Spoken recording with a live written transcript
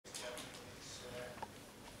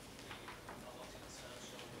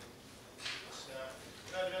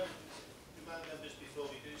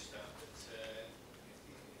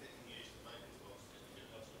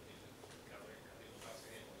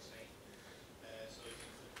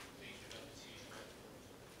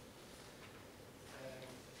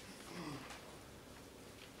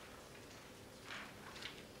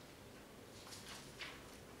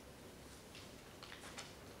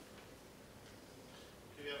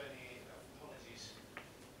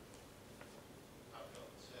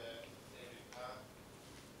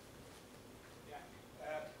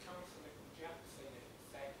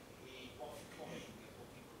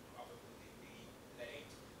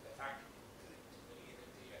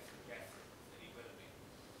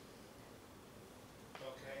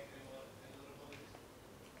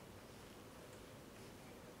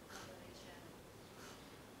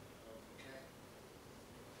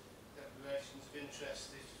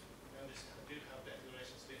interest, if members do have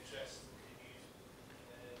declarations of interest, can you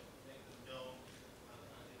make them known,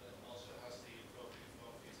 and it also has the appropriate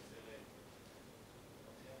form for you to fill in.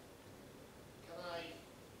 Okay. Can I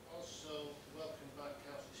also welcome back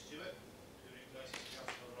Councillor Stewart, who replaces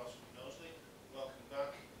Councillor Ross from Knowsley. Welcome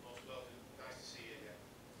back, most welcome, nice to see you again.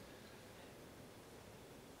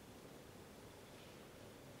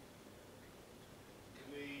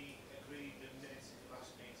 Can we agree the minutes of the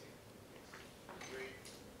last meeting? Agreed.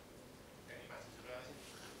 Any matters arising?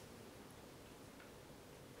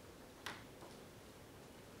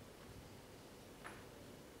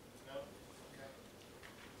 No? Okay.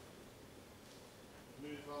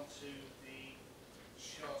 Move on to the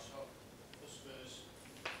chart of bus fares,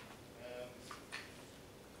 going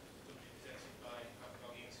to be presented by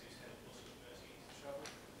Appendix, who's head of bus at Merseytravel.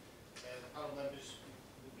 The panel members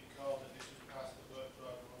will recall that this was part of the work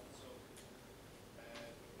programme undertook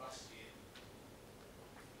last year,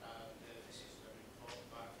 and this is a report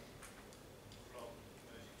back from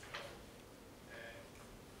Merseytravel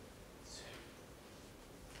to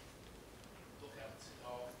look at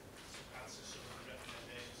or to answer some of the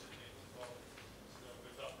recommendations that we put forward. So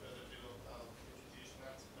without further ado, I'll introduce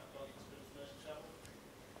Matt Appendix from Merseytravel.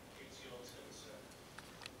 It's your turn, sir.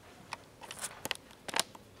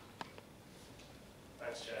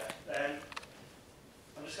 Thanks, Chair.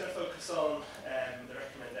 I'm just going to focus on the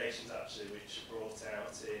recommendations actually, which are brought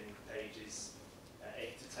out in pages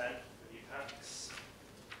 8 to 10 of your packs.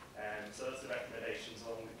 So those are the recommendations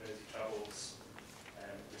along with Merseytravel's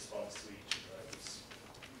response to each of those.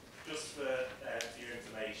 Just for your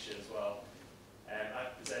information as well,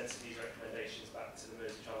 I presented these recommendations back to the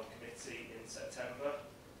Merseytravel Committee in September,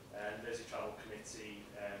 and the Merseytravel Committee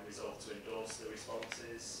resolved to endorse the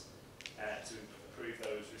responses, to approve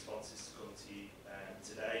those responses to come to you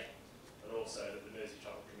today, and also that the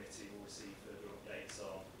Merseytravel Committee will receive further updates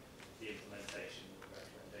on the implementation of the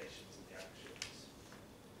recommendations and the actions.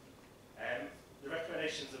 The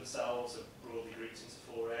recommendations themselves are broadly grouped into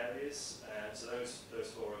 4 areas. So those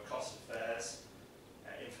 4 are cost of fares,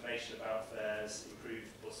 information about fares, improved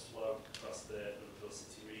bus flow across the Liverpool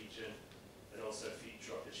City region, and also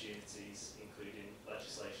future opportunities, including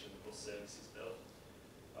legislation of the Bus Services Bill.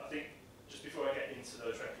 I think just before I get into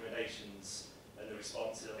those recommendations and the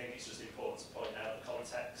responses, I think it's just important to point out the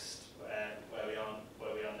context where we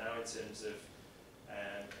are now in terms of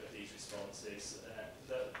these responses.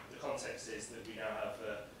 The context is that we now have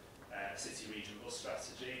a city region bus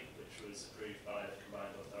strategy, which was approved by the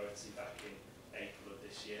combined authority back in April of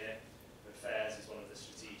this year. And fares is one of the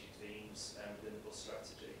strategic themes within the bus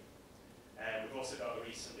strategy. We've also got a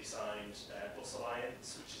recently signed Bus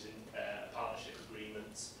Alliance, which is a partnership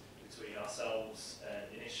agreement between ourselves,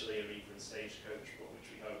 initially Arriva and Stagecoach, but which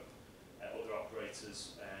we hope other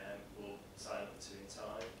operators will sign up to in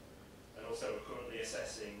time. And also we're currently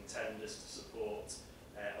assessing tenders to support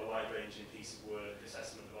a wide-ranging piece of work,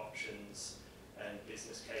 assessment of options and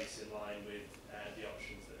business case in line with the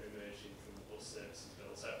options that are emerging from the Bus Services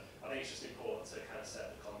Bill. So I think it's just important to kind of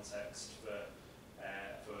set the context for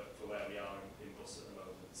where we are in bus at the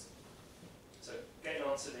moment. So getting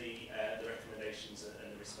on to the recommendations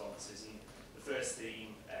and the responses, and the first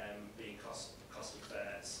theme being cost of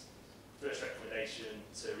fares. First recommendation,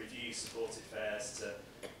 to review supported fares to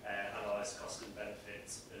analyse cost and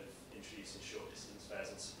benefit of introducing short distance fares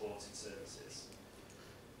and supported services.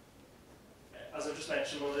 As I've just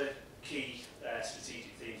mentioned, one of the key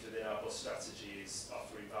strategic themes within our bus strategy is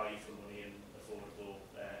offering value for money and affordable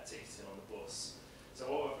ticketing on the bus. So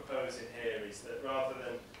what we're proposing here is that rather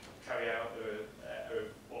than carry out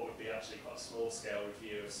what would be actually quite a small scale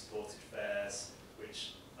review of supported fares,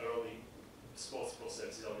 which are only, supported bus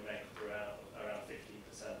services only make up around 15%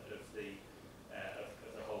 of the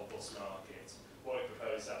whole bus market. What we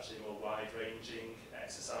propose is actually a more wide-ranging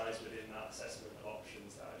exercise within that assessment of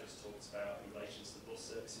options that I just talked about in relation to the Bus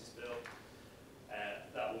Services Bill.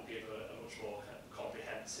 That will give a much more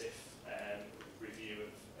comprehensive review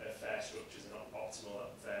of fare structures and optimal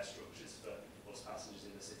fare structures for bus passengers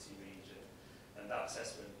in the city region, and that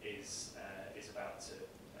assessment is about to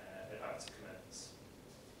commence.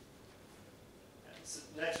 So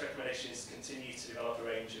the next recommendation is to continue to develop a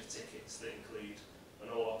range of tickets that include an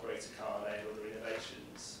all-operator car and other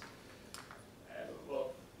innovations.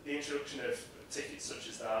 Well, the introduction of tickets such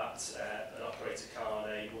as that, an operator car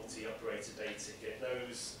and a multi-operator day ticket,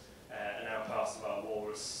 those are now part of our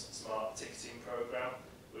Walrus Smart Ticketing programme,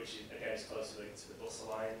 which again is closely linked to the Bus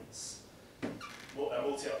Alliance. A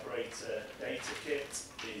multi-operator day ticket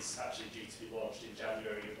is actually due to be launched in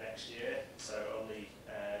January of next year, so only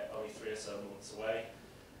 3 or so months away.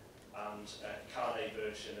 and carnet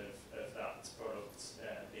version of that product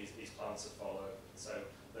is planned to follow. So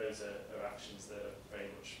those are actions that are very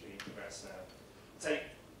much being progressed now. Take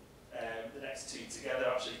the next two together,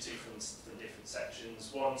 actually two from different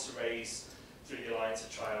sections. One to raise through the Alliance a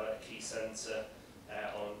trial at a key centre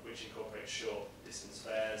on which incorporates short distance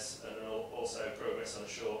fares, and then also progress on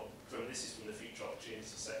this is from the future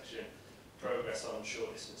opportunities section, progress on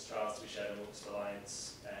short distance trials to be shared amongst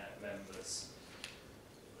Alliance members.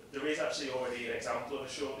 There is actually already an example of a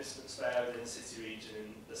short distance fare within the city region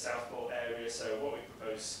in the Southport area, so what we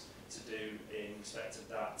propose to do in respect of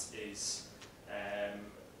that is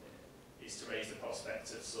to raise the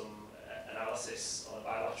prospect of some analysis on a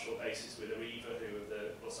bilateral basis with Arriva, who are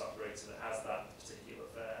the bus operator that has that particular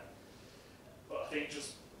fare. But I think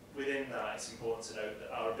just within that, it's important to note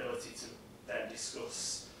that our ability to then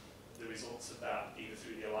discuss the results of that, either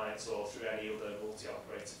through the Alliance or through any other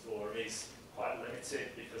multi-operator forum, is quite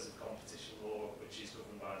limited because of competition law, which is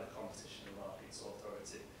governed by the Competition and Markets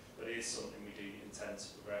Authority. But it is something we do intend to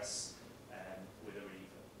progress with Arriva.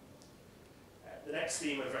 The next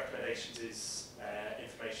theme of recommendations is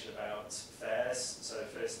information about fares. So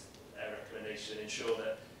first recommendation, ensure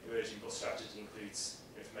that emerging bus strategy includes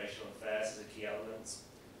information on fares as a key element.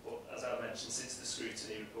 But as I mentioned, since the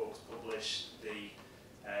Scrutiny report was published, the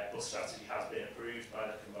bus strategy has been approved by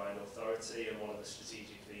the combined authority, and one of the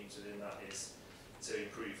strategic themes within that is to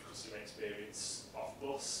improve customer experience off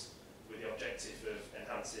bus, with the objective of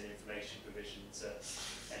enhancing information provision to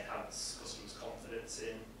enhance customers' confidence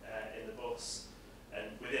in the bus. And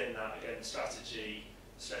within that, again, the strategy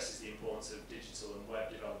stresses the importance of digital and web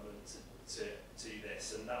development to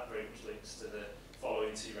this, and that very much links to the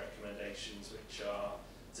following two recommendations, which are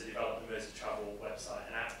to develop the Merseytravel website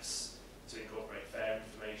and apps to incorporate fare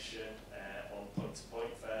information on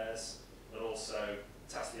point-to-point fares, and also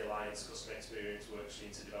task the Alliance Customer Experience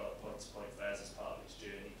Workstream to develop point-to-point fares as part of its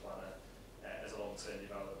journey planner as a long-term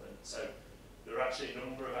development. So there are actually a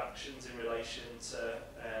number of actions in relation to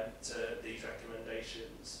these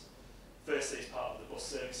recommendations. Firstly, as part of the Bus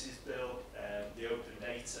Services Bill, the open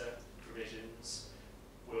data provisions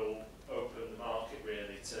will open the market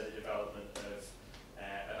really to the development of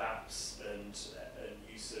apps and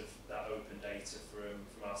use of that open data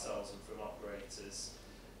from ourselves and from operators,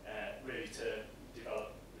 really to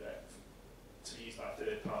develop, to be used by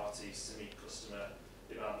third parties to meet customer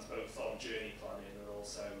demands both on journey planning and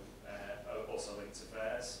also linked to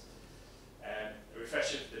fares. A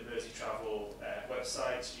refresh of the Merseytravel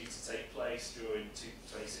website is due to take place during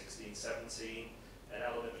 2016-17. An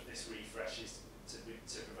element of this refresh is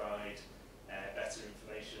to provide better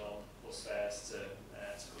information on bus fares to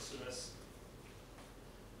customers.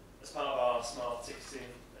 As part of our smart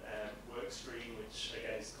ticketing work stream, which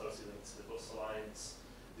again is closely linked to the Bus Alliance,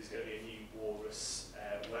 there's going to be a new Walrus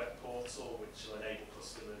web portal which will enable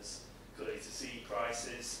customers clearly to see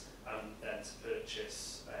prices and then to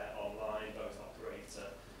purchase online, both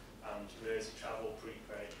operator and Merseytravel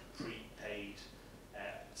prepaid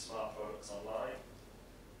smart products online.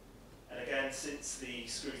 And again, since the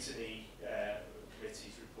Scrutiny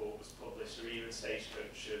Committee's report was published, Arriva and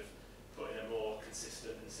Stagecoach have put in a more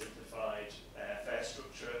consistent and simplified fare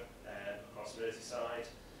structure across Merseyside.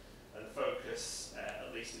 And the focus,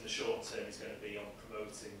 at least in the short term, is going to be on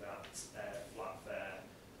promoting that flat fare.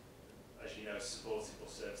 As you know, supported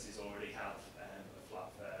bus services already have a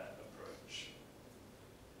flat fare approach.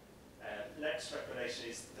 The next recommendation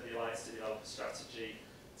is for the Alliance to develop a strategy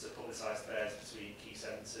to publicise fares between key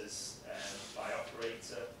centres by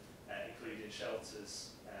operator, including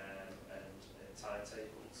shelters and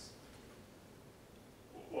timetables.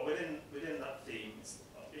 Well, within that theme,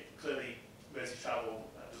 clearly Merseytravel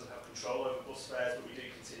doesn't have control over bus fares, but we do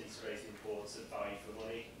continue to raise the importance of value for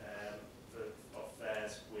money of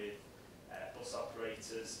fares with bus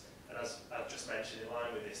operators. And as I've just mentioned, in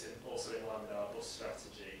line with this, and also in line with our bus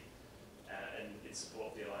strategy, and in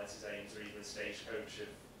support of the Alliance's aims, Arriva and Stagecoach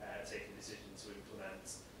have taken the decision to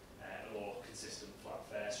implement a more consistent flat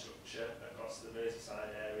fare structure across the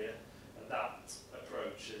Merseyside area. And that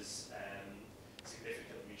approach has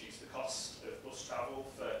significantly reduced the cost of bus travel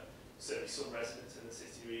for certainly some residents in the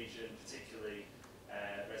city region, particularly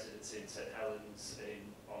residents in St Helens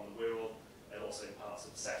on the Wirral, and also in parts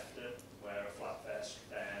of Sefton, where a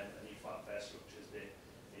new flat fare structure has been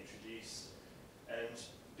introduced. And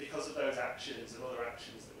because of those actions and other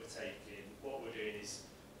actions that we're taking, what we're doing is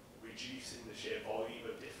reducing the sheer volume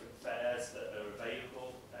of different fares that are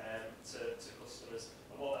available to customers.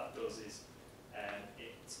 And what that does is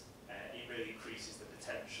it really increases the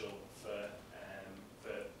potential for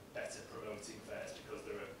better promoting fares, because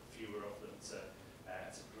there are fewer of them to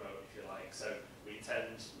promote, if you like. So we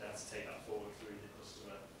intend now to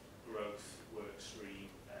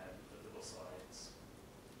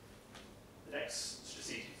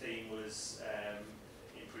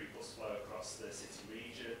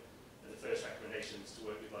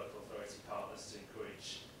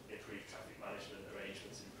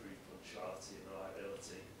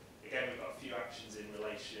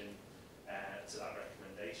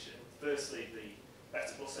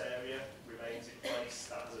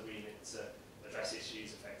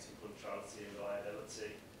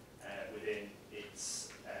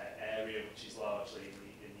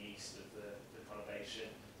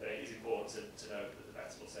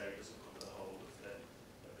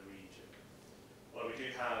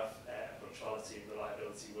have a punctuality and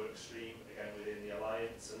reliability work stream, again within the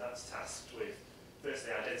Alliance, and that's tasked with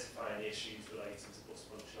firstly identifying the issues relating to bus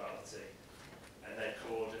punctuality, and then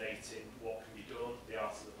coordinating what can be done, the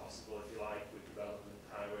art of the possible, if you like, with the relevant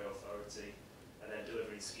highway authority, and then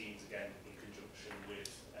delivering schemes again in conjunction with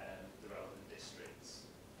the relevant districts.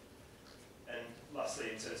 And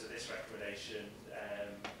lastly, in terms of this recommendation,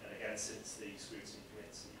 and again since the Scrutiny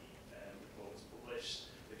Committee report was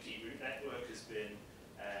published, the key route network has been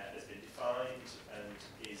defined and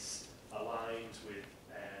is aligned with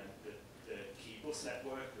the key bus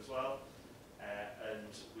network as well,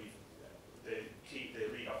 and the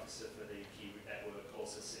lead officer for the key route network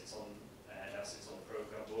also now sits on the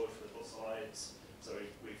programme board for the Bus Alliance. So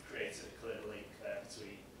we've created a clear link there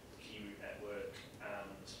between the key route network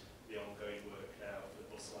and the ongoing work now for the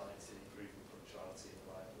Bus Alliance in improving punctuality and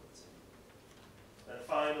reliability. And the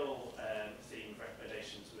final theme of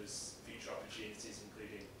recommendations was future opportunities,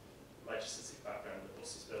 including legislative background that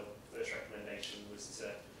buses bill. First recommendation was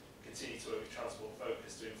to continue to work with Transport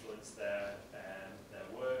Focus to influence their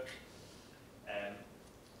work.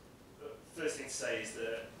 First thing to say is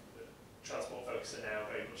that Transport Focus are now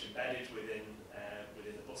very much embedded within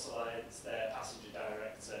the Bus Alliance. Their passenger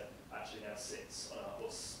director actually now sits on our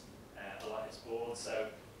Bus Alliance board. So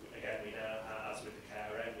again, we now have, as with the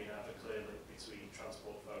KRM, we now have a clear link between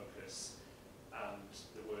Transport Focus and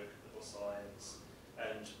the work of the Bus Alliance.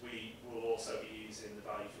 And we will also be using the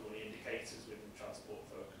value for money indicators within Transport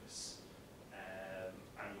Focus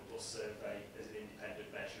annual bus survey as an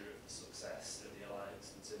independent measure of the success of the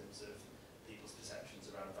Alliance in terms of people's perceptions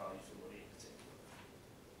around value for money in particular.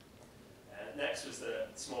 Next was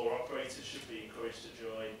that smaller operators should be encouraged to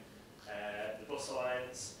join the Bus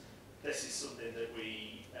Alliance. This is something that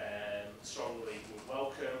we strongly would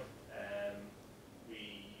welcome.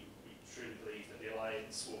 We truly believe that the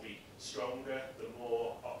Alliance will be stronger the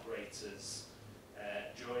more operators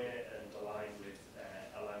join it and align with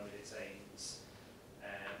its aims.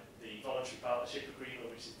 The voluntary partnership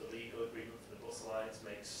agreement, which is the legal agreement for the Bus Alliance,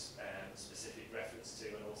 makes specific reference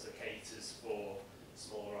to and also caters for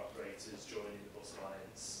smaller operators joining the Bus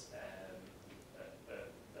Alliance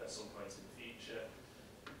at some point in the future.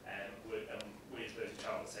 We as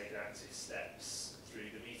Merseytravel have taken active steps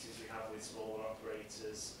through the meetings we have with smaller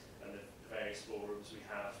operators and the various forums we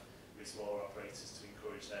have with smaller operators to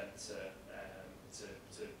encourage them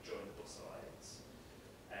to join the Bus Alliance.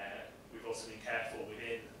 We've also been careful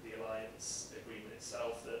within the Alliance agreement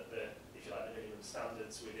itself that if you like, the minimum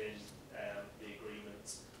standards within the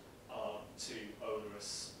agreement aren't too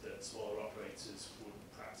onerous that smaller operators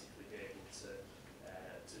wouldn't practically be able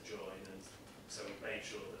to join, and so we've made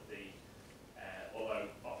sure that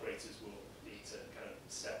although operators will need to kind of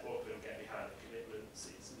step up and get behind the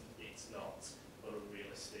commitments, it's not an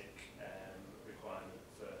unrealistic requirement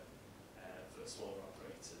for smaller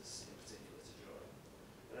operators in particular to join.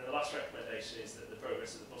 And then the last recommendation is that the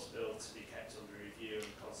progress of the bus bill to be kept under review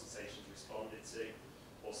and consultations responded to.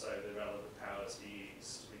 Also, the relevant powers be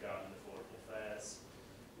used regarding affordable fares.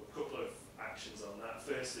 A couple of actions on that.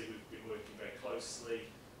 Firstly, we've been working very closely,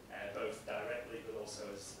 both directly but also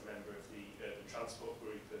as a member of the Urban Transport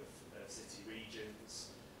Group of city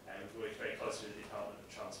regions. We've worked very closely with the Department of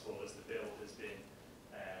Transport as the bill has been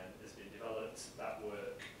developed. That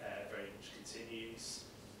work very much continues.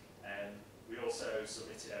 We also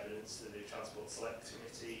submitted evidence to the Transport Select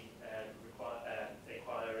Committee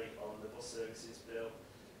inquiry on the bus services bill,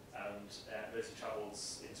 and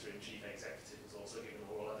Merseytravel's interim chief executive has also given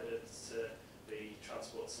oral evidence to the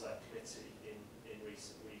Transport Select Committee in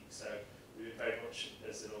recent weeks. So we've been very much,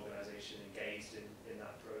 as an organisation, engaged in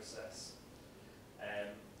that process.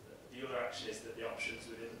 The other action is that the options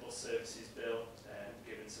within the bus services bill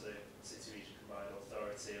given to the City Region Combined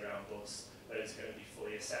Authority around bus, those are going to be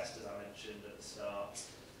fully assessed, as I mentioned at the start,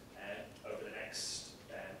 over the next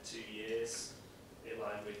 2 years, in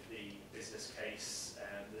line with the business case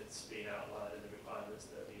that's been outlined and the requirements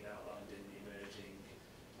that have been outlined in the emerging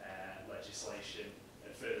legislation,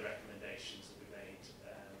 and further recommendations will be made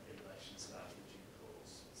in relation to that in due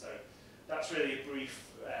course. So that's really a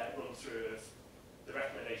brief run through of the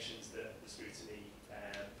recommendations that the Scrutiny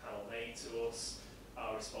panel made to us,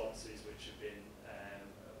 our responses which have been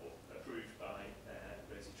approved by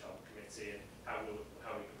the Merseytravel Committee, and how we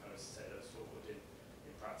propose to take those forward in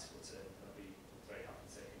practical terms. And I'll be very happy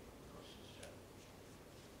to take any questions, Chair.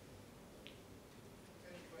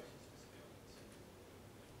 Any questions, Mr.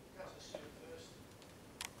 Councillor Stewart first.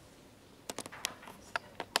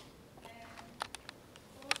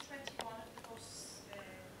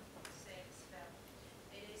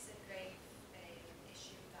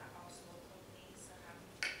 Issue that our small companies are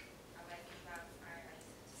having. However, you have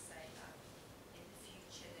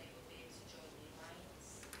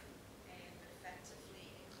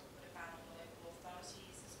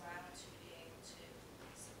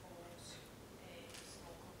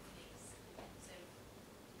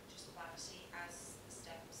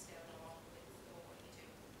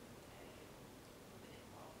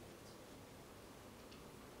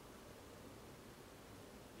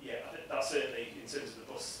terms of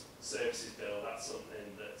the bus services bill, that's something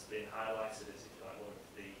that's been highlighted as, if you like, one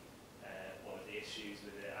of the issues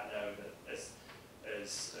with it. I know that as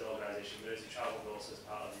an organisation, Merseytravel, but also as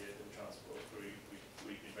part of the urban transport group,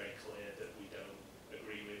 we've been very clear that we don't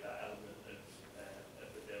agree with that element of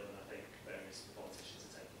the bill, and I think various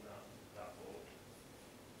politicians are taking that forward.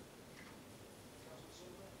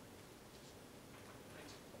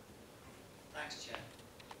 Thanks, Chair.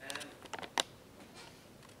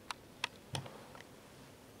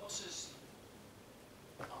 Buses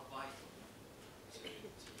are vital to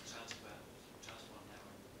the transport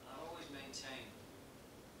network. And I've always maintained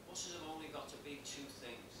buses have only got to be two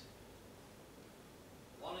things.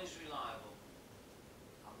 One is reliable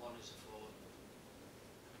and one is affordable.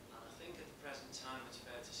 And I think at the present time it's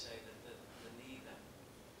fair to say that they're neither.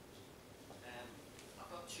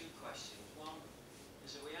 I've got two questions. One,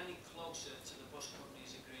 is are we any closer to the bus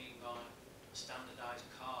companies agreeing on a standardised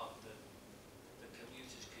card that the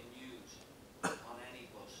commuters can use on any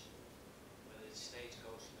bus, whether it's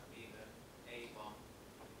Stagecoach, Aviva, Avon,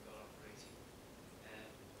 we've got operating.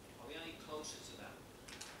 Are we any closer to that?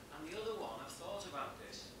 And the other one, I've thought about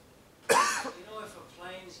this. You know, if a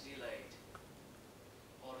plane's delayed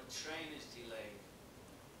or a train is delayed,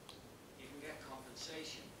 you can get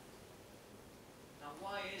compensation. Now,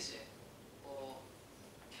 why is it, or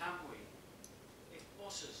can we, if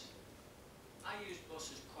buses, I used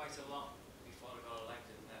buses quite a lot before I got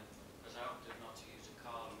elected, and then because I opted not to use a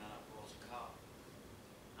car, and then I bought a car.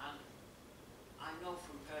 And I know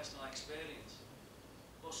from personal experience,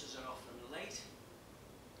 buses are often late,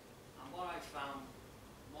 and what I found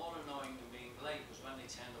more annoying than being late was when they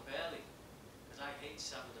turned up early, because I hate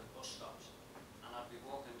sat at bus stops, and I'd be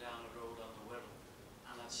walking down the road on the Wirral,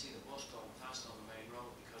 and I'd see the bus going past on the main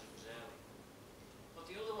road because it was early.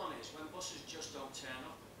 But the other one is when buses just don't turn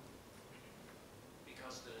up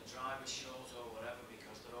because the driver's short or whatever,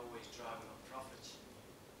 because they're always driving up profits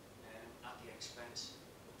at the expense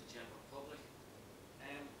of the general public.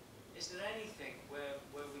 Is there anything where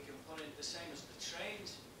we can put in the same as the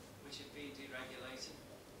trains, which have been deregulated,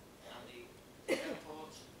 and the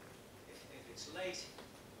airports, if it's late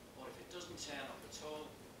or if it doesn't turn up at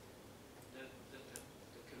all, the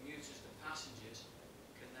commuters, the passengers,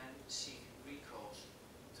 can then seek recourse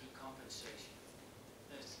through compensation?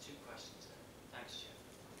 There's the two questions there. Thanks, Chair.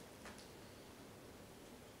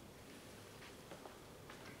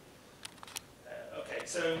 Okay,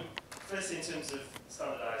 so firstly, in terms of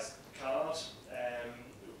standardised card,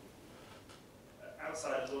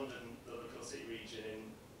 outside of London, the Liverpool City region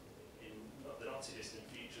in the not too distant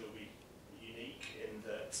future will be unique in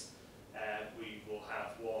that we will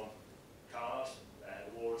have one card,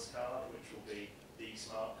 the Walrus card, which will be the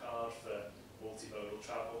smart card for multimodal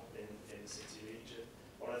travel in the city region.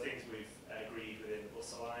 One of the things we've agreed within the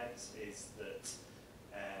Bus Alliance is that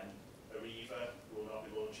Arriva will not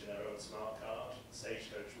be launching their own smart card.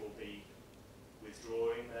 Stagecoach will be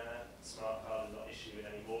withdrawing their smart card and not issuing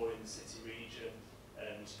any more in the city region,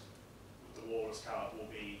 and the Walrus card will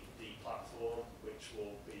be the platform which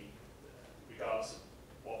will be, regardless of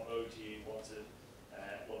what mode you want to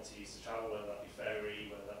use to travel, whether that be ferry,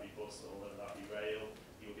 whether that be bus, or whether that be rail,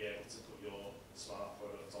 you'll be able to put your smart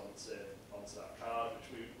product onto that card, which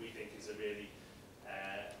we think is really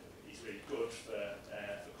good for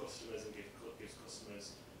customers and gives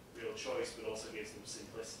customers real choice, but also gives them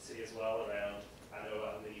simplicity as well around, I know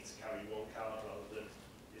I need to carry one card rather than,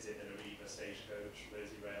 is it an Arriva, Stagecoach,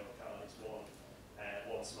 Merseyrail card? It's one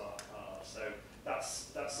smart card. So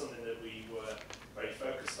that's something that we were very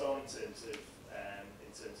focused on in terms of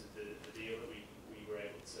the deal that we were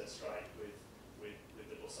able to strike with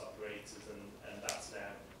the bus operators, and that's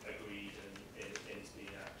now agreed and it's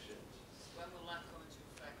being actioned. When will that come into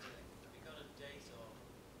effect? Have you got a date, or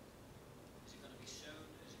is it going to be soon?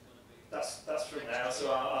 Is it going to be? That's from now.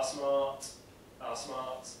 So our smart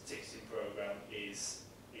ticketing program is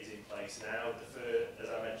in place now. As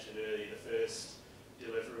I mentioned earlier, the first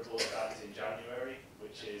deliverable of that is in January,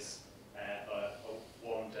 which is a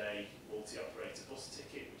one-day multi-operator bus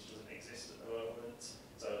ticket, which doesn't exist at the moment.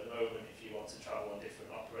 So at the moment, if you want to travel on different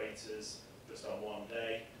operators just on one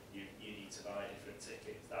day, you need to buy different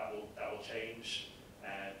tickets. That will change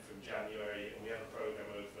from January, and we have a program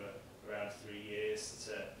over around 3 years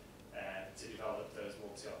to develop those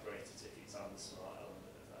multi-operator tickets and the smart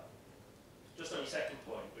element of that. Just on your second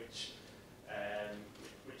point, which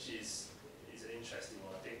is an interesting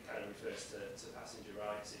one, I think kind of refers to passenger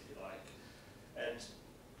rights, if you like. And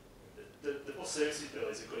the bus services bill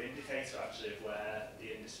is a good indicator actually of where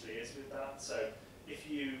the industry is with that. So if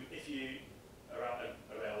you are at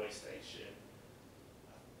a railway station,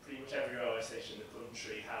 pretty much every railway station in the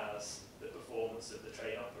country has the performance performance of the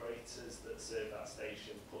train operators that serve that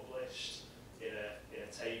station published in a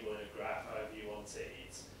table, in a graph, however you want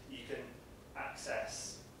it. You can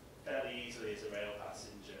access fairly easily as a rail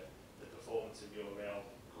passenger the performance of your rail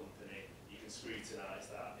company. You can scrutinise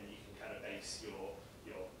that, and you can kind of base your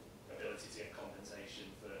ability to get compensation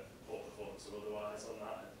for poor performance or otherwise on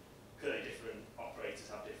that. And clearly different operators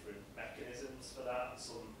have different mechanisms for that.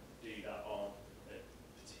 Some do that on a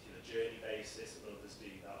particular journey basis, and others do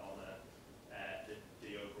that on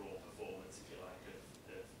the overall performance, if you like,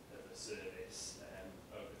 of a service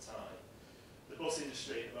over time. The bus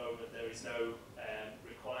industry at the moment, there is no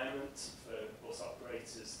requirement for bus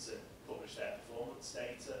operators to publish their performance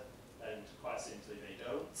data, and quite simply they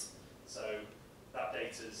don't. So that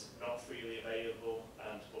data is not freely available,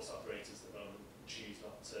 and bus operators at the moment choose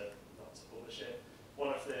not to publish it.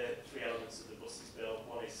 One of the three elements of the buses bill,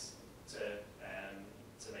 one is to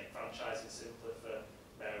make franchising simpler for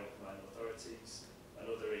mayoral and combined authorities.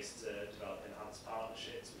 Another is to develop enhanced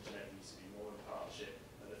partnerships, which enable you to do more in partnership.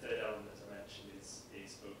 And the third element, as I mentioned,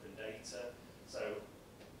 is open data. So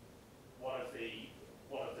one of the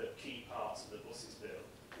key parts of the buses bill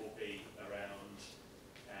will be around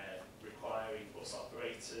requiring bus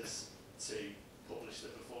operators to publish the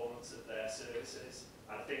performance of their services.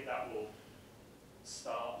 And I think that will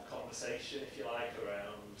start the conversation, if you like,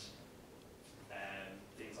 around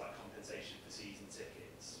things like compensation for season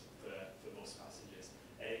tickets for bus passengers.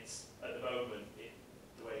 And it's, at the moment,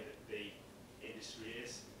 the way that the industry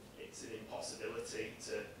is, it's an impossibility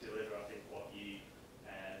to deliver, I think, what you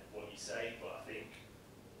say. But I think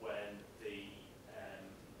when the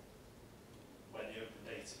open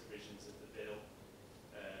data provisions of the bill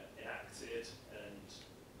enacted, and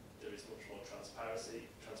there is much more transparency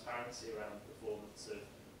around the performance of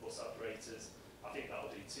bus operators, I think that will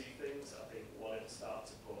do two things. I think one, it will start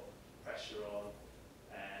to put pressure on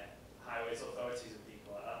highways authorities and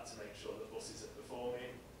people like that to make sure that buses are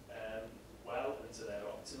performing well and to their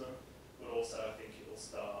optimum. But also, I think it will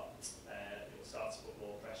start to put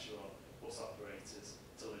more pressure on bus operators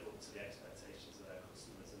to live up to the expectations of their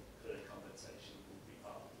customers, and clearly compensation will be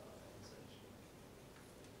part of that conversation.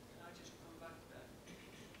 Can I just come back there?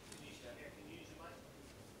 Can you use your mic?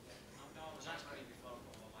 No, I was asking before I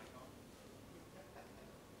put my mic on.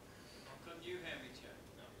 Couldn't you hear me, Chair?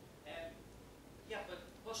 No. Yeah, but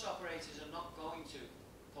bus operators are not going to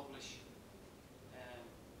publish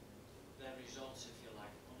their results, if you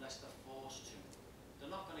like, unless they're forced to.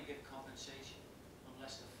 They're not going to give compensation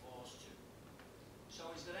unless they're forced to.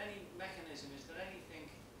 So is there any mechanism, is there anything,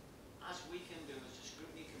 as we can do as a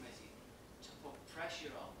scrutiny committee, to put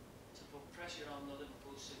pressure on the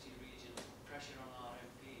Liverpool City region, put pressure on our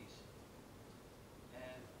MPs,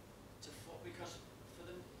 because for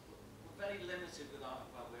them, we're very limited with our,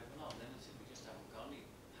 well, we're not limited, we just haven't got any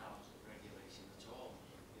powers of regulation at all.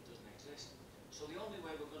 It doesn't exist. So the only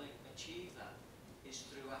way we're going to achieve that is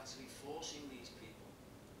through actually forcing these people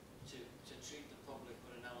to treat the public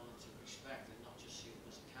with an element of respect and not just see them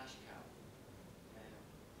as a cash cow.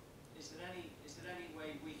 Is there any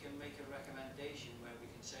way we can make a recommendation where we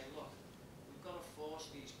can say, look, we've got to force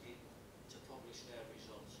these people to publish their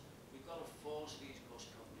results. We've got to force these bus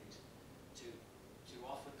companies to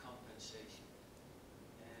offer compensation,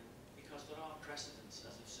 because there are precedents,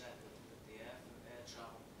 as I've said, with the air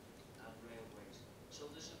travel and railways. So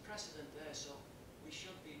there's a precedent there. So we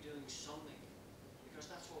should be doing something, because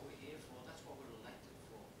that's what we're here for. That's what we're elected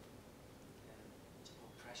for, to put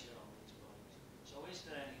pressure on these bodies. So is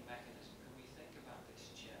there any mechanism? Can we think about this,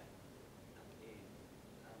 Chair, and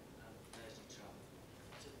Merseytravel,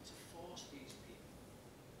 to force these people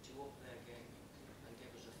to up their game and give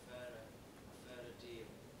us a fairer deal,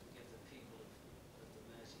 give the people of the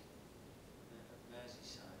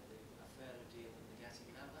Merseyside a fairer deal than they're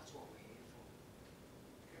getting now? That's what we're here for.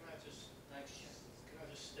 Can I just Thanks, Chair.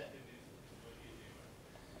 step in before you do?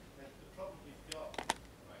 The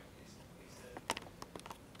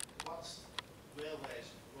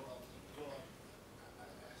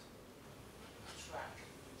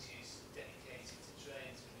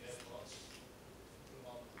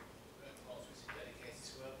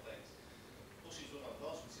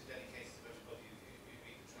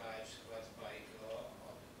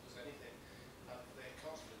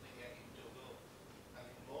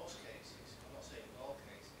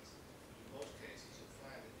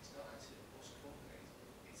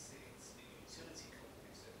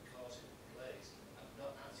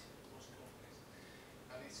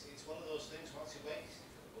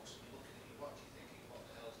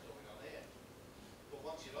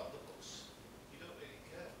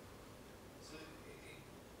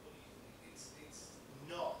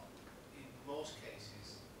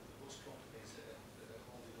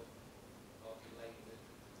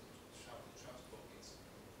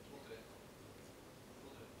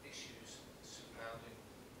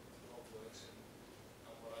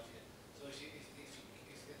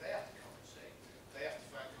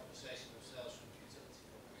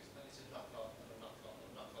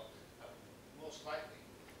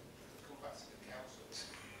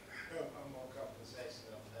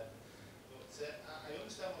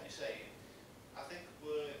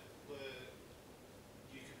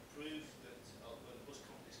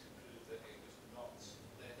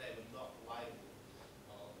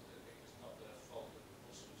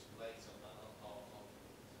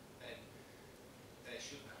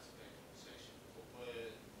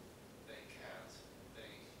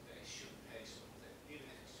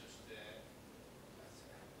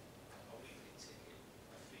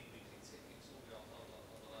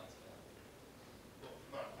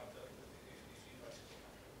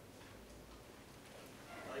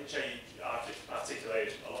think Jay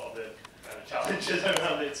articulated a lot of the kind of challenges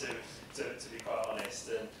around it, to be quite honest.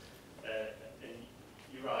 And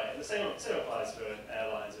you're right. And the same applies for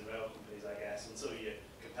airlines and rail companies, I guess. Until you're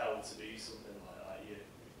compelled to do something like that, you're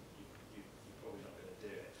probably not going to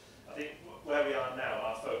do it. I think where we are now,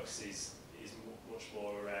 our focus is much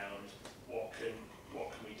more around what can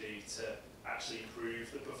we do to actually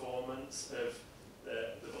improve the performance of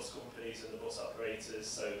the bus companies and the bus operators,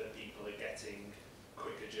 so that people are getting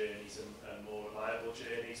quicker journeys and more reliable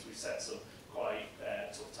journeys. We've set some quite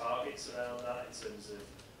tough targets around that in terms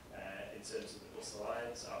of the Bus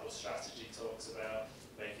Alliance. Our bus strategy talks about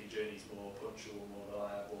making journeys more punctual, more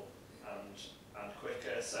reliable and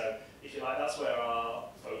quicker. So if you like, that's where our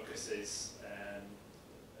focus is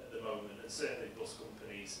at the moment, and certainly bus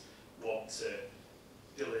companies want to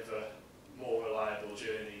deliver more reliable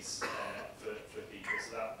journeys for people.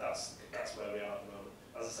 So that's where we are at the moment.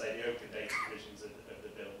 As I say, the open data provisions of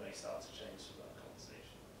the bill may start to change from that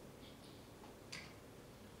conversation.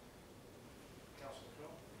 Councillor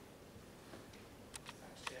Crone.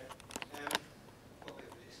 Thanks, Chair. Got a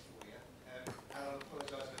bit of a list for you. And I'll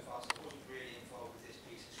apologise in advance, I wasn't really involved with this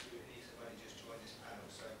piece of scrutiny, so I've only just joined this panel,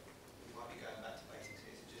 so we might be going back to basics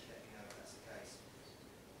here, so just let me know if that's the case.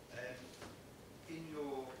 In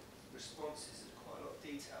your responses, there's quite a lot of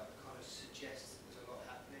detail that kind of suggests that there's a lot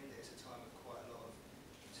happening, that it's a time of quite a lot of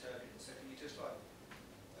turbulence. So can you just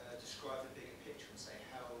describe the bigger picture and say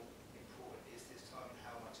how important is this time and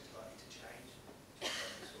how much is likely to change? Just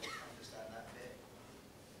so we sort of understand that bit.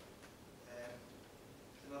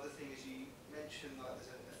 Another thing is you mentioned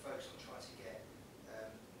there's a focus on trying to get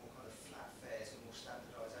more kind of flat fares and more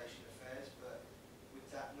standardisation of fares, but would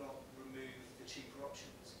that not remove the cheaper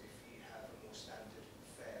options if you have a more standard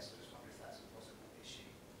fare? So I just wonder if that's a possible issue.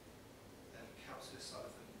 Councillor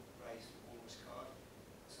Sullivan raised the Walrus card,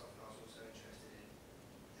 something I was also interested in.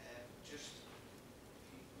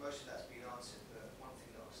 Most of that's been answered, but one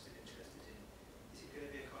thing that I was still interested in, is it going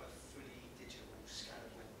to be a kind of fully digital,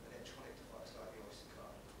 scannable, electronic device like the Oyster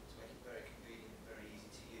card to make it very convenient and very easy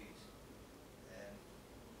to use?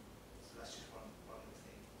 So that's just one little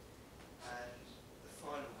thing. And the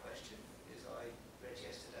final question is, I read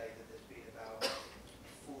yesterday that there's been about a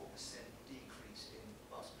 4% decrease in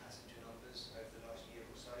bus passenger numbers over the last year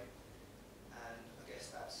or so, and I guess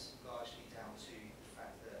that's largely down to the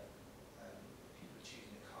fact that people are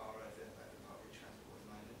choosing a car over public transport at the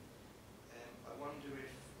moment. I wonder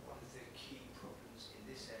if one of the key problems in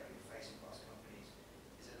this area facing bus companies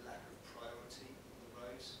is a lack of priority on the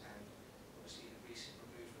roads, and obviously the recent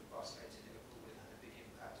removal of bus lanes in Liverpool has had a big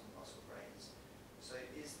impact on bus operators. So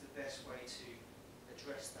is the best way to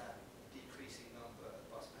address that decreasing number of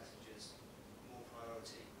bus passengers more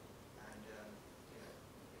priority and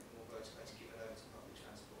more road space given over to public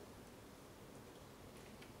transport?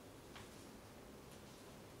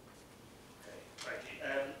 Okay, thank you.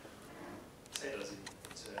 Say those in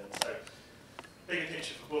turn. So, bigger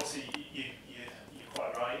picture for bus, you're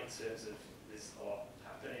quite right in terms of there's a lot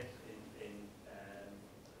happening in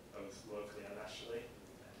both locally and nationally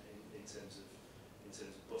in terms of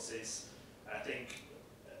buses. I think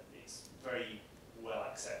it's very well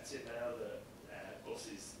accepted now that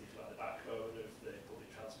buses, if you like, the backbone of the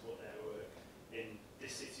public transport network. In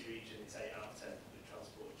this city region, it's 8 out of 10 public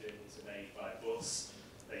transport journeys are made by bus.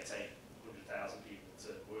 They take 100,000 people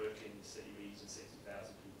to work in the city region, 60,000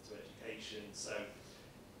 people to education. So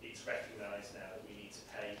it's recognised now that we need to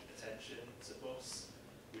pay attention to bus.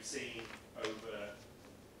 We've seen over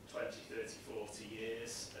 20, 30, 40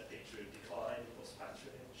 years a picture of decline in bus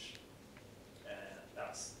patronage.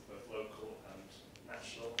 That's both local and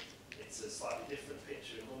national. It's a slightly different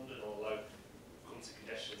picture in London, although come to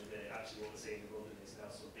congestion in a minute, actually what we're seeing in London is now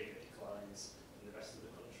some bigger declines in the rest of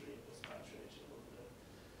the country in bus patronage in London.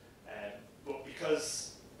 But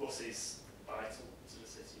because bus is vital to the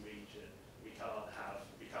city region, we can't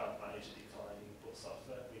manage a declining bus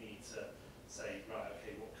offer. We need to say, right,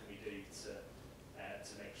 okay, what can we do to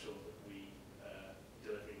make sure that we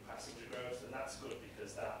delivering passenger growth? And that's good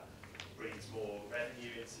because that brings more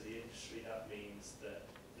revenue into the industry. That means that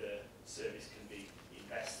the service can be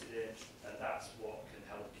invested in, and that's what can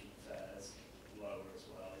help keep fares lower as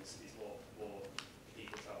well. Is more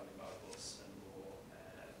people travelling by bus and more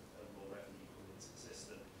revenue coming into the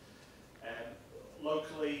system.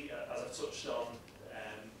 Locally, as I've touched on,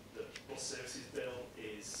 the bus services bill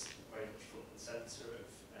is very much front and centre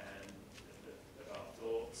of our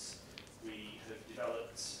thoughts. We have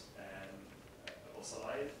developed a bus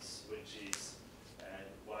alliance, which is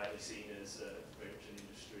widely seen as very much an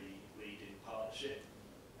industry-leading partnership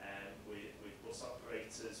with bus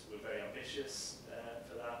operators. We're very ambitious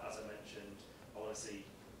for that. As I mentioned, I want to see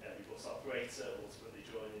bus operator ultimately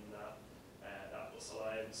joining that bus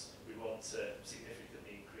alliance. We want to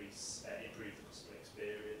significantly improve the customer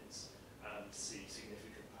experience and see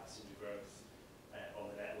significant passenger growth on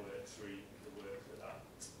the network through the work that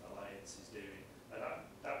alliance is doing. And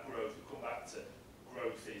that growth, we come back to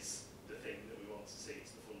growth is the thing that we want to see.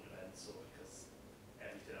 It's the fundamental, because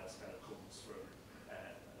everything else kind of comes from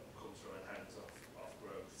and hangs off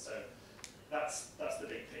growth. So that's the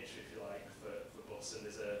big picture, if you like, for bus, and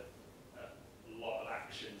there's a lot of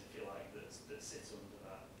actions, if you like, that sit under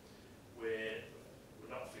that. We're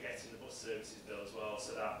not forgetting the bus services bill as well,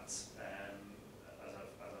 so that, as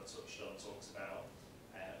I've touched on, talks about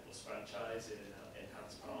bus franchising and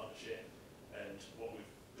enhanced partnership, and what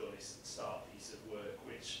we've done is start a piece of work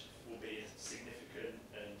which will be a significant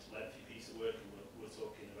and lengthy piece of work, and we're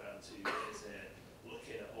talking around 2 years here,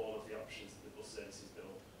 looking at all of the options that the bus services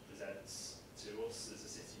bill presents to us as a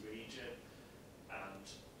city region, and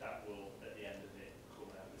that will, at the end of it, come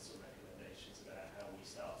out with some recommendations about how we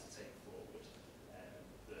start to take forward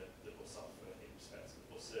the bus offer in respect to the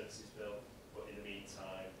bus services bill. But in the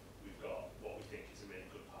meantime, we've got what we think is a really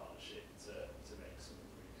good partnership to make some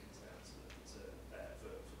improvements out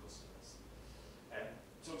for customers.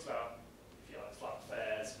 Talks about, if you like, flat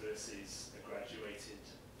fares versus a graduated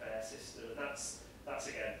fare system, and that's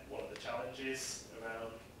again one of the challenges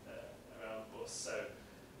around bus. So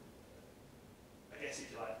I guess,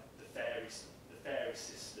 if you like, the fare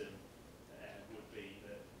system would be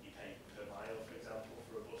that you pay per mile, for example,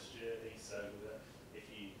 for a bus journey. So that if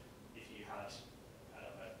you had, I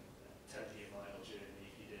don't know, 10p a mile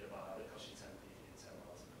journey, if you did a mile, it cost you 10p. If you did 10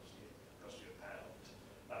 miles, it cost you £1.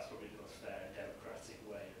 That's probably the most fair and democratic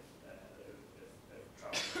way of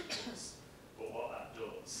travelling with bus. But what that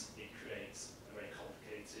does, it creates a very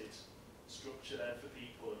complicated structure then for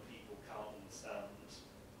people, and people can't understand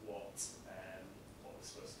what they're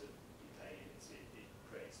supposed to be paying. It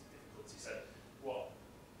creates difficulty. So what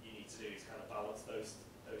you need to do is kind of balance those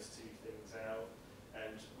two things out.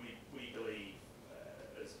 And we believe,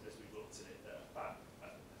 as we've looked at it, that a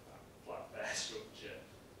flat fare structure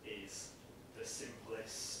is the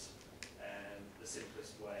simplest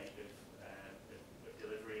way of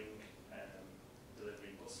delivering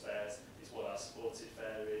bus fares. It's what our supported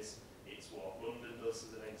fare is. It's what London does,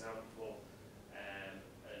 as an example.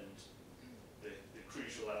 And the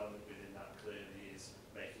crucial element within that clearly is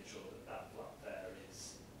making sure that flat fare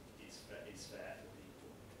is fair for people.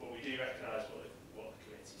 But we do recognise what the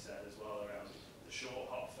committee said as well around the short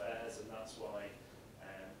hop fares, and that's why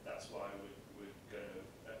we're going to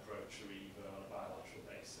approach Arriva on a bilateral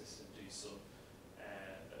basis and do some,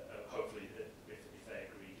 hopefully, if they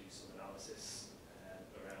agree, do some analysis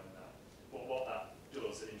around that. But what that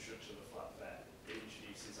does, an introduction of a flat fare, it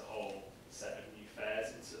introduces a whole set of new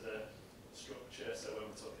fares into the structure. So when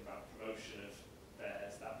we're talking about promotion of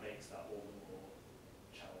fares, that makes that all the more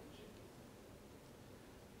challenging.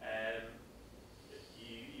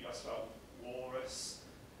 You asked about Walrus.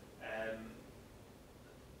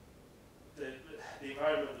 The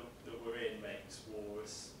environment that we're in makes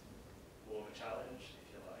Walrus more of a challenge, if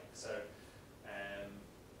you like. So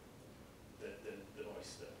the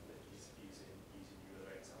oyster that he's using your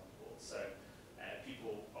other example. So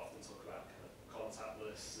people often talk about kind of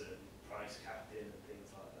contactless and price capping and things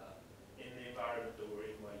like that. In the environment that we're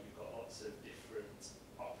in, where you've got lots of different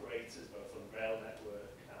operators, both on the rail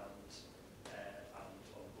network and on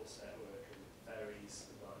the bus network and ferries,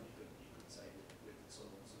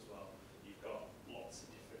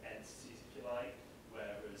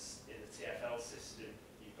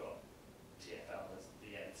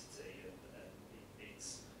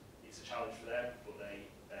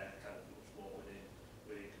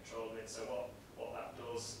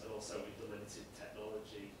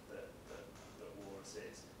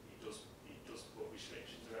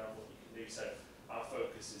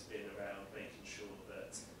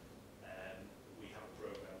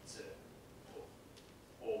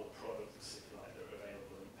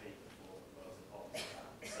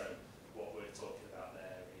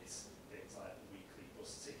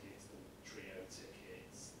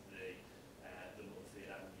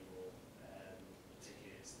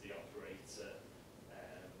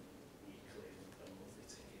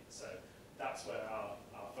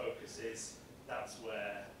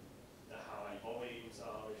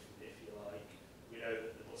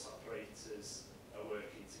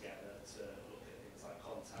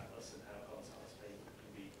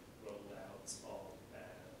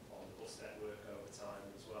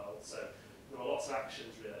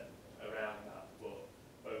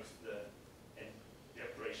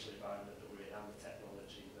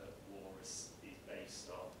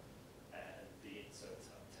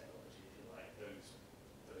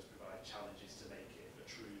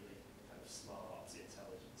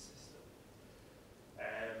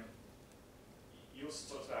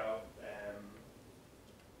 also talked about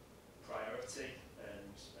priority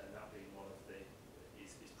and that being one of the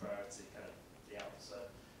is priority kind of the answer.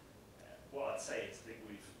 What I'd say is I think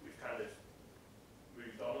we've kind of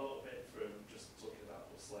moved on a little bit from just talking about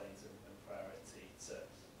bus lanes and priority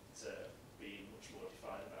to being much more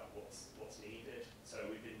defined about what's needed. So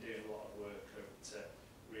we've been doing a lot of work to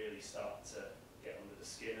really start to get under the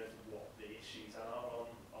skin of what the issues are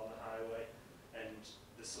on the highway, and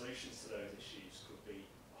the solutions to those issues could be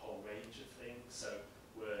a whole range of things. So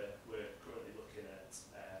we're currently looking at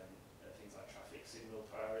things like traffic signal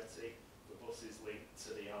priority for buses linked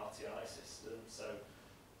to the RTI system. So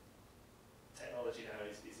technology now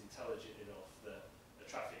is intelligent enough that a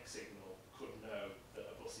traffic signal could know that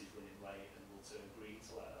a bus is running late and will turn green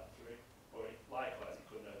to let that through. Or likewise, it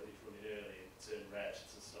could know that it's running early and turn red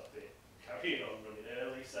to stop it carrying on running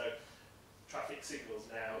early. So traffic signals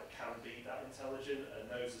now can be that intelligent, and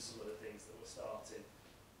those are some of the things that we're starting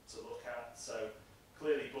to look at. So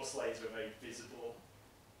clearly bus lanes are a very visible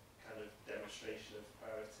kind of demonstration of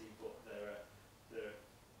priority, but they're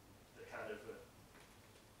kind of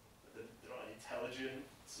they're not an intelligent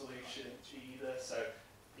solution either. So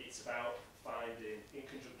it's about finding, in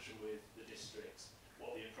conjunction with the districts,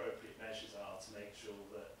 what the appropriate measures are to make sure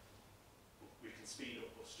that we can speed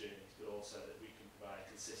up bus journeys, but also that we can provide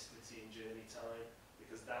consistency in journey time,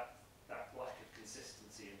 because that lack of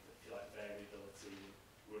consistency and, if you like, variability in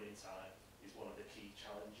running time is one of the key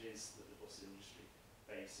challenges that the bus industry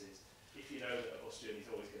faces. If you know that a bus journey is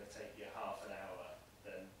always going to take you half an hour,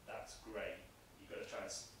 then that's great. You've got to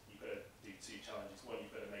do two challenges. One,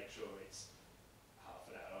 you've got to make sure it's half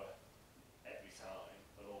an hour every time,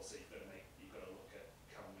 but also you've got to look at,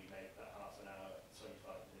 can we make that half an hour 25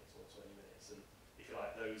 minutes or 20 minutes? And if you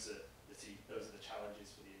like, those are the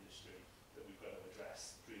challenges for the industry that we've got to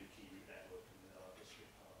address through the key route network and with our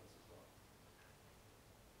district partners as well.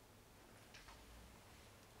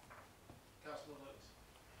 Councillor Lewis.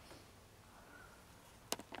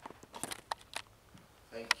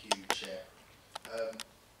 Thank you, Chair.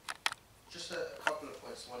 Just a couple of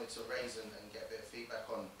points I wanted to raise and get a bit of feedback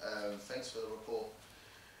on. Thanks for the report.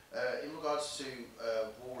 In regards to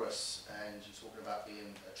Walrus, and you're talking about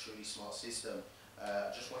being a truly smart system,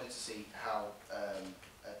 I just wanted to see how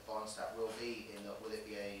advanced that will be. Will it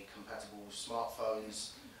be a compatible with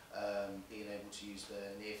smartphones, being able to use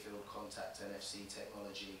the near-field contact NFC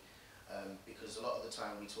technology? Because a lot of the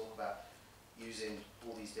time we talk about using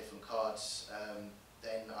all these different cards,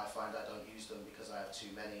 then I find I don't use them because I have too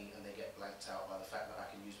many, and they get blanked out by the fact that I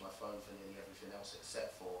can use my phone for nearly everything else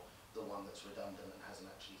except for the one that's redundant and hasn't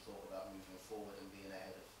actually thought about moving forward and being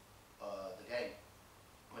ahead of the game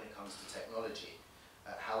when it comes to technology.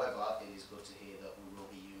 However, it is good to hear that we will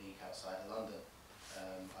be unique outside of London.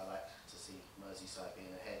 I like to see Merseyside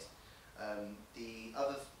being ahead. The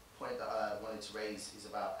other point that I wanted to raise is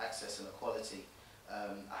about access and equality.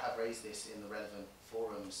 I have raised this in the relevant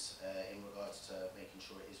forums in regards to making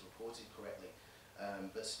sure it is reported correctly.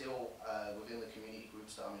 But still, within the community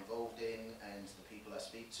groups that I'm involved in and the people I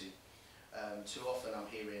speak to, too often I'm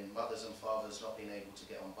hearing mothers and fathers not being able to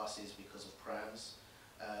get on buses because of prams.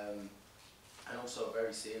 And also a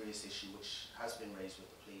very serious issue which has been raised with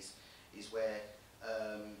the police is where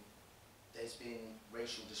there's been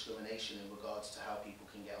racial discrimination in regards to how people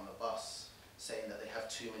can get on a bus, saying that they have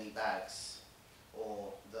too many bags,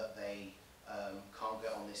 or that they can't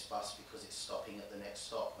get on this bus because it's stopping at the next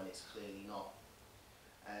stop when it's clearly not.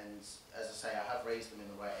 And as I say, I have raised them in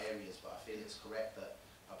the right areas, but I feel it's correct that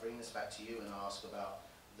I bring this back to you and ask about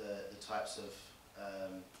the types of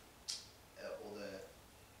or the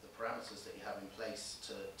parameters that you have in place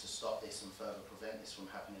to stop this and further prevent this from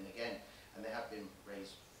happening again. And they have been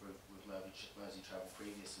raised with Merseytravel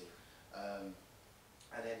previously. And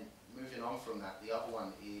then moving on from that, the other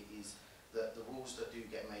one is that the rules that do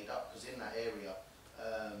get made up, because in that area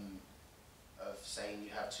of saying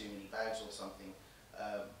you have too many bags or something,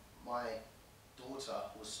 my daughter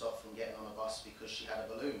was stopped from getting on a bus because she had a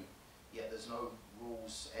balloon, yet there's no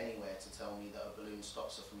rules anywhere to tell me that a balloon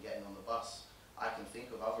stops her from getting on the bus. I can think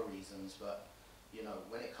of other reasons, but you know,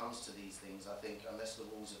 when it comes to these things, I think unless the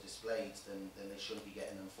rules are displayed, then they shouldn't be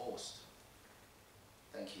getting enforced.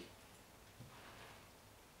 Thank you.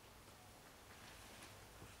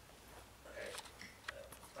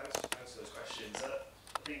 Thanks for those questions.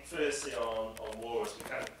 I think firstly on Walrus, we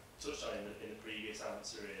kind of touched on in the previous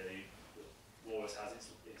answer really, Walrus has its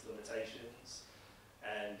limitations,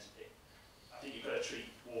 and I think you've got to treat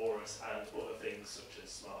Walrus and other things such as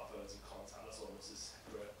smartphones and contactless almost as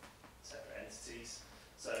separate entities.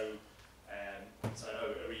 So I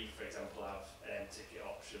know Ariba, for example, have an M-ticket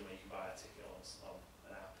option where you can buy a ticket on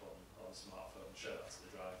an app on a smartphone. I'm sure that's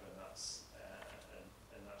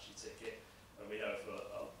ticket. And we know for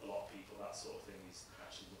a lot of people that sort of thing is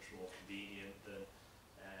actually much more convenient than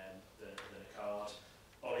a card.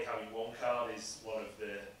 Only having one card is one of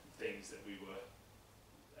the things that we were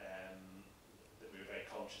very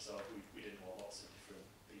conscious of. We didn't want lots of different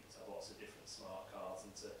people to have lots of different smart cards,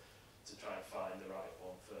 and to try and find the right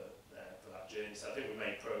one for that journey. So I think we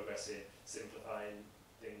made progress in simplifying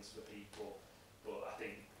things for people, but I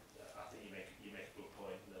think you make a good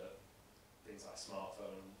point that things like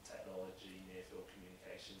smartphone technology, near field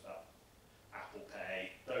communications, that Apple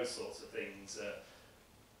Pay, those sorts of things,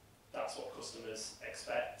 that's what customers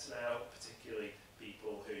expect now, particularly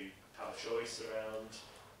people who have a choice around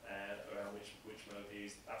which mode they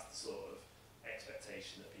use. That's the sort of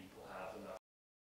expectation that people